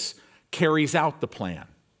 Jesus, carries out the plan.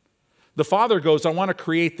 The Father goes, "I want to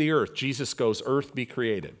create the earth." Jesus goes, "Earth be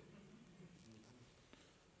created.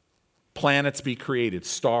 Planets be created,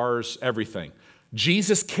 stars, everything."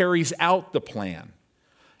 Jesus carries out the plan.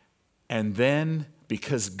 And then,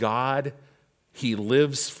 because God, he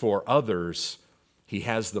lives for others, he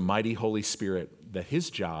has the mighty Holy Spirit that his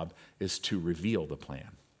job is to reveal the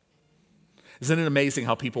plan. Isn't it amazing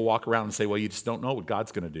how people walk around and say, "Well, you just don't know what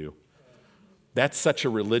God's going to do"? That's such a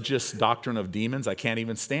religious doctrine of demons. I can't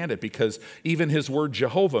even stand it, because even his word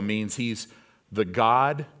Jehovah means he's the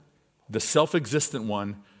God, the self-existent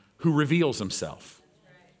one who reveals himself.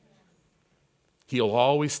 He'll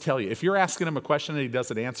always tell you. If you're asking him a question and he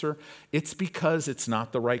doesn't answer, it's because it's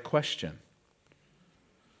not the right question.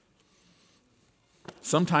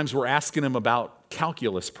 Sometimes we're asking him about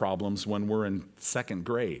calculus problems when we're in second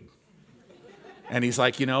grade. And he's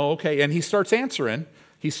like, okay. And he starts answering.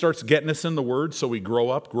 He starts getting us in the Word, so we grow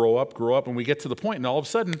up, and we get to the point, and all of a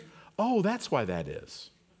sudden, oh, that's why that is.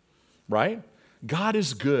 Right? God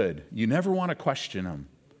is good. You never want to question him,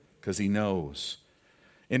 because he knows.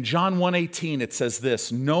 In John 1:18, it says this,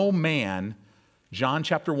 "No man," John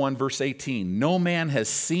chapter 1, verse 18, "no man has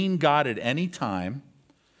seen God at any time.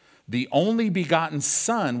 The only begotten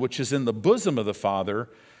Son, which is in the bosom of the Father,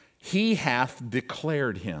 he hath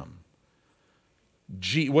declared him."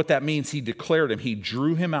 What that means, he declared him. He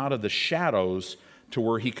drew him out of the shadows to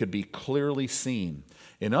where he could be clearly seen.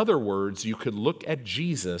 In other words, you could look at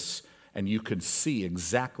Jesus and you could see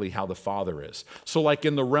exactly how the Father is. So like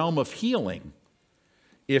in the realm of healing,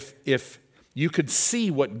 if you could see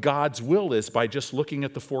what God's will is by just looking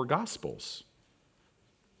at the four Gospels.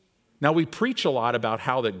 Now, we preach a lot about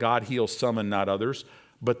how that God heals some and not others,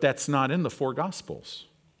 but that's not in the four Gospels.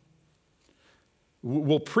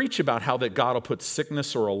 We'll preach about how that God will put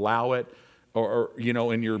sickness or allow it or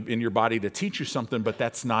in your body to teach you something, but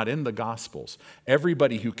that's not in the Gospels.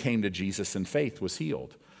 Everybody who came to Jesus in faith was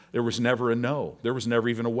healed. There was never a no. There was never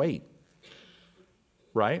even a wait.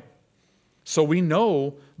 Right? So we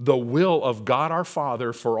know the will of God our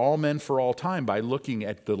Father for all men for all time by looking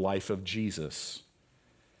at the life of Jesus.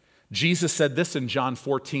 Jesus said this in John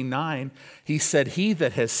 14:9. He said, "He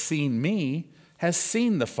that has seen me has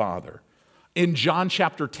seen the Father." In John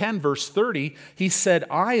chapter 10, verse 30, he said,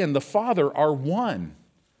 "I and the Father are one."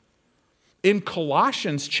 In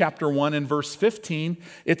Colossians chapter 1 and verse 15,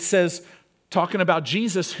 it says, talking about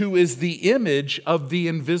Jesus, who is the image of the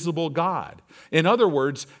invisible God. In other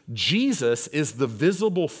words, Jesus is the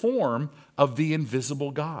visible form of the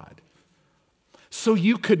invisible God. So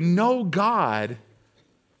you could know God.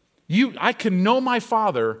 I can know my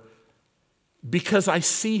Father because I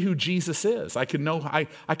see who Jesus is. I can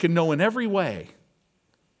know in every way.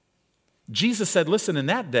 Jesus said, listen, in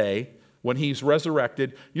that day, when he's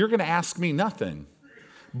resurrected, you're going to ask me nothing.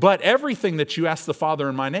 But everything that you ask the Father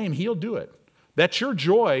in my name, he'll do it. That your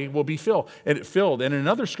joy will be filled. And in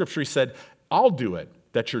another scripture, he said, I'll do it,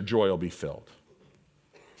 that your joy will be filled.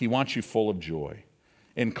 He wants you full of joy.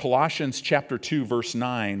 In Colossians chapter 2, verse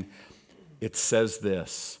 9, it says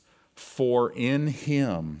this, "For in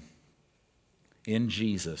him," in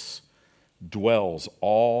Jesus, "dwells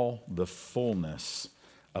all the fullness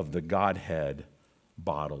of the Godhead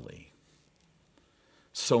bodily."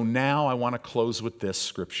 So now I want to close with this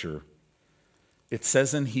scripture. It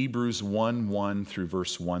says in Hebrews 1:1 through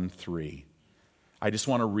verse 1:3. I just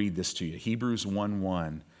want to read this to you. Hebrews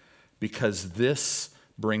 1:1, because this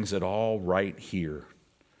brings it all right here.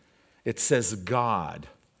 It says, "God,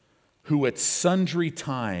 who at sundry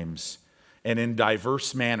times and in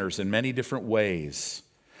diverse manners, in many different ways,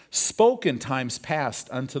 spoke in times past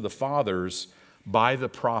unto the fathers by the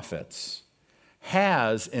prophets,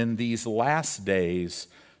 has in these last days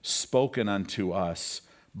spoken unto us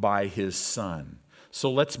by his Son." So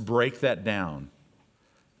let's break that down.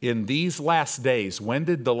 In these last days, when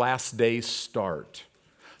did the last days start?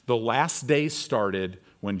 The last days started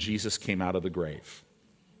when Jesus came out of the grave.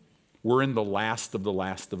 We're in the last of the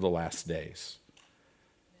last of the last days.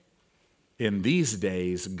 In these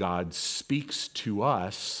days, God speaks to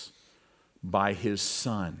us by his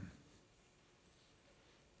Son.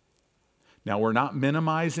 Now, we're not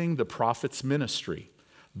minimizing the prophet's ministry.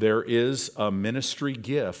 There is a ministry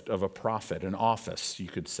gift of a prophet, an office, you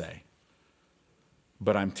could say.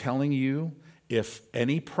 But I'm telling you, if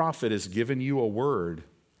any prophet has given you a word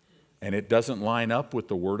and it doesn't line up with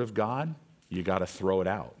the word of God, you got to throw it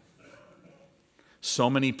out. So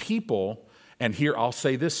many people, and here I'll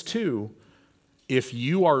say this too, if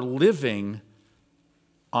you are living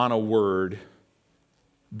on a word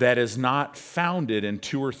that is not founded in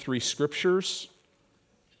 2 or 3 scriptures,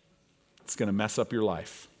 it's going to mess up your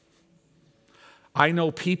life. I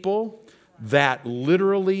know people that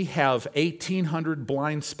literally have 1,800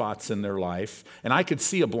 blind spots in their life, and I could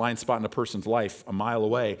see a blind spot in a person's life a mile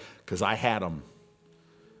away because I had them.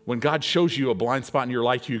 When God shows you a blind spot in your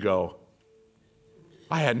life, you go,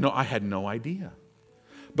 I had no idea.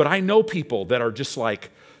 But I know people that are just like,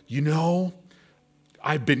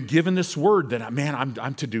 I've been given this word that, man,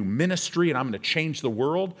 I'm to do ministry and I'm going to change the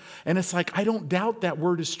world. And it's like, I don't doubt that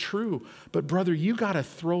word is true. But brother, you got to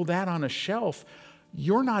throw that on a shelf.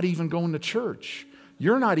 You're not even going to church.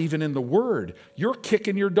 You're not even in the word. You're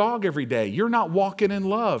kicking your dog every day. You're not walking in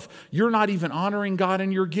love. You're not even honoring God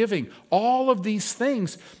in your giving. All of these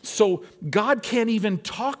things. So God can't even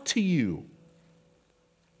talk to you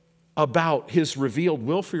about his revealed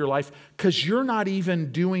will for your life because you're not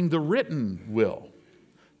even doing the written will.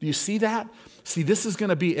 Do you see that? See, this is going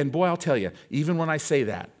to be, and boy, I'll tell you, even when I say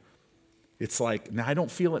that, it's like, now I don't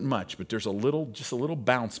feel it much, but there's just a little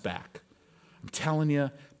bounce back. I'm telling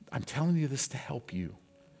you this to help you.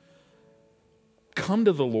 Come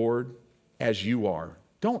to the Lord as you are.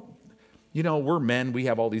 We're men, we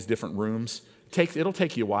have all these different rooms. It'll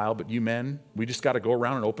take you a while, but you men, we just got to go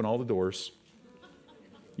around and open all the doors.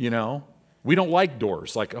 We don't like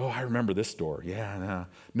doors. Like, oh, I remember this door. Yeah,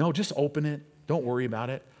 no, just open it. Don't worry about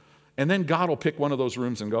it. And then God will pick one of those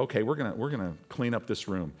rooms and go, okay, we're gonna clean up this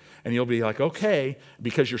room. And you'll be like, okay,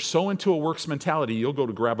 because you're so into a works mentality, you'll go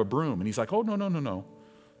to grab a broom. And he's like, oh,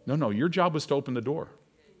 no, your job was to open the door.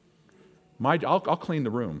 I'll clean the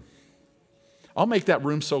room. I'll make that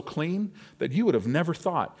room so clean that you would have never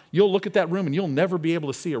thought. You'll look at that room and you'll never be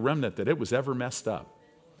able to see a remnant that it was ever messed up.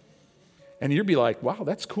 And you'll be like, wow,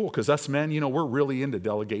 that's cool, because us men, we're really into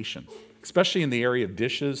delegation, especially in the area of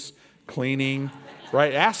dishes, cleaning,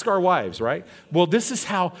 right? Ask our wives, right? Well, this is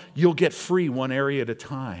how you'll get free one area at a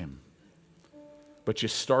time. But you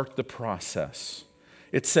start the process.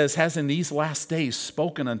 It says, has in these last days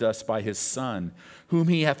spoken unto us by his Son, whom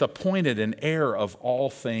he hath appointed an heir of all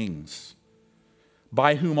things,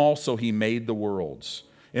 by whom also he made the worlds.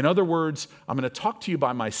 In other words, I'm going to talk to you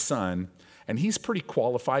by my son, and he's pretty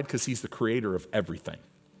qualified because he's the creator of everything,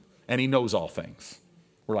 and he knows all things.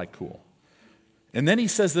 We're like, cool. And then he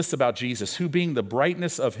says this about Jesus, who being the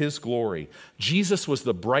brightness of his glory. Jesus was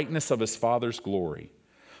the brightness of his Father's glory,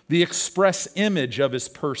 the express image of his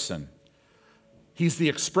person. He's the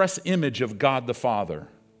express image of God the Father.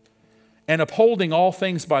 And upholding all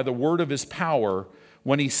things by the word of his power,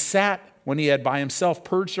 when he had by himself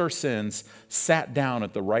purged our sins, sat down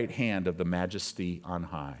at the right hand of the Majesty on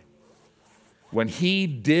high. When he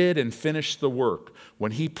did and finished the work,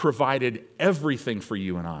 when he provided everything for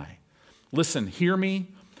you and I. Listen, hear me.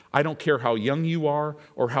 I don't care how young you are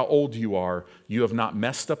or how old you are. You have not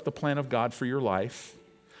messed up the plan of God for your life.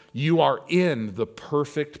 You are in the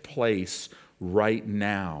perfect place right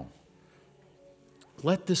now.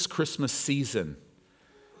 Let this Christmas season,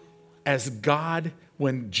 as God,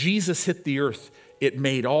 when Jesus hit the earth, it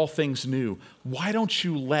made all things new. Why don't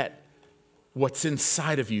you let what's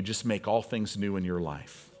inside of you just make all things new in your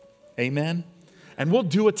life? Amen? And we'll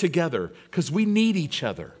do it together because we need each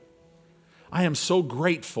other. I am so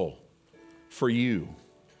grateful for you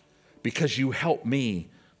because you help me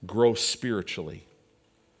grow spiritually.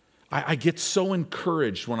 I get so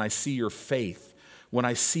encouraged when I see your faith, when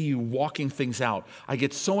I see you walking things out. I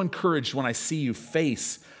get so encouraged when I see you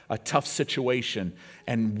face a tough situation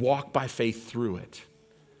and walk by faith through it.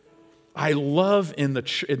 I love in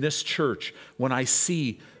this church when I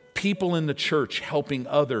see people in the church helping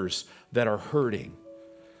others that are hurting.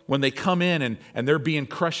 When they come in and they're being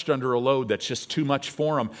crushed under a load that's just too much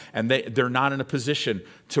for them, and they're not in a position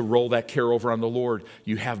to roll that care over on the Lord,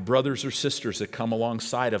 you have brothers or sisters that come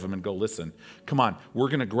alongside of them and go, listen, come on, we're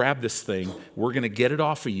going to grab this thing, we're going to get it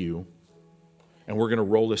off of you, and we're going to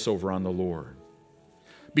roll this over on the Lord.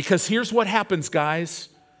 Because here's what happens, guys.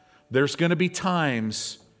 There's going to be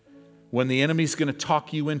times when the enemy's going to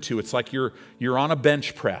talk you into, it's like you're on a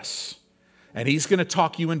bench press, and he's going to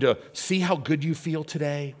talk you into, see how good you feel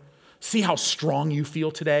today? See how strong you feel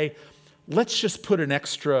today? Let's just put an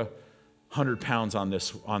extra 100 pounds on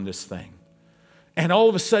this thing. And all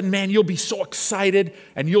of a sudden, man, you'll be so excited,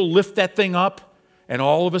 and you'll lift that thing up, and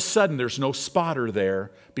all of a sudden, there's no spotter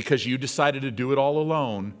there because you decided to do it all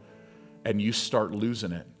alone, and you start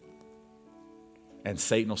losing it. And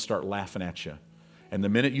Satan will start laughing at you. And the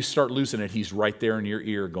minute you start losing it, he's right there in your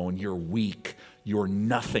ear going, you're weak. You're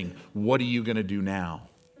nothing. What are you going to do now?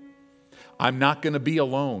 I'm not going to be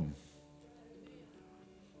alone.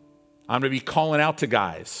 I'm going to be calling out to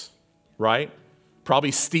guys, right?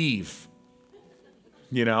 Probably Steve.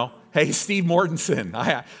 You know, hey, Steve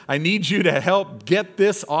Mortensen, I need you to help get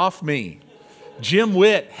this off me. Jim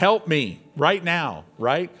Witt, help me right now,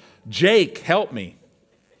 right? Jake, help me.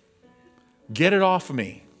 Get it off of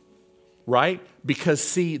me, right? Because,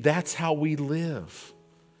 see, that's how we live.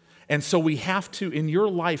 And so we have to, in your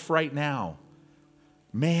life right now,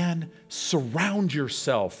 man, surround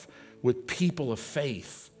yourself with people of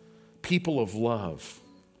faith, people of love.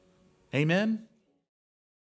 Amen?